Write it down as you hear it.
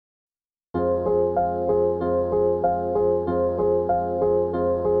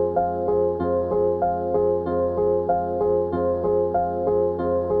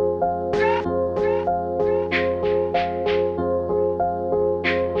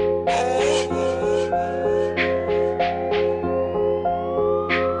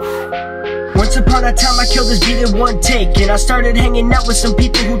upon a time I killed this beat in one take, and I started hanging out with some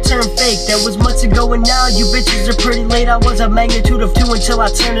people who turned fake. That was months ago and now you bitches are pretty late. I was a magnitude of 2 until I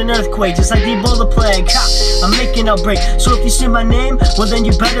turned an earthquake, just like the Ebola plague. Ha, I'm making a break, so if you see my name, well then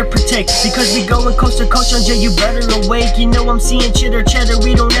you better protect, because we going coast to coast on J, you better awake. You know I'm seeing chitter cheddar,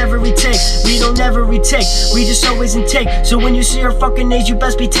 we don't ever retake, we don't ever retake, we just always intake. So when you see our fucking age, you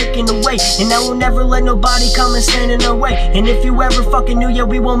best be taken away, and I will never let nobody come and stand in our way. And if you ever fucking knew, yeah,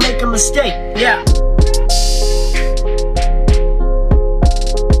 we won't make a mistake. Yeah.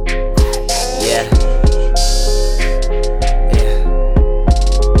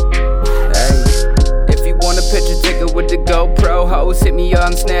 With the GoPro, hoes hit me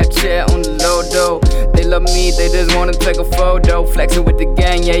on Snapchat on the low though. They love me, they just wanna take a photo. Flexing with the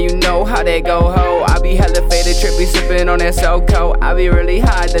gang, yeah, you know how they go ho. I be hella faded, trippy, sipping on that SoCo. I be really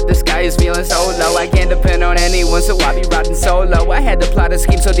high that the sky is feeling so low. I can't depend on anyone, so I be riding solo. I had to plot a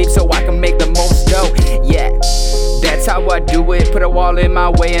scheme so deep so I can make the most dough. Yeah, that's how I do it. Put a wall in my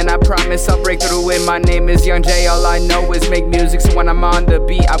way and I promise I'll break through it. My name is Young J, all I know is make music, so when I'm on the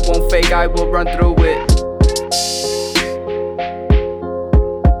beat I won't fake, I will run through it.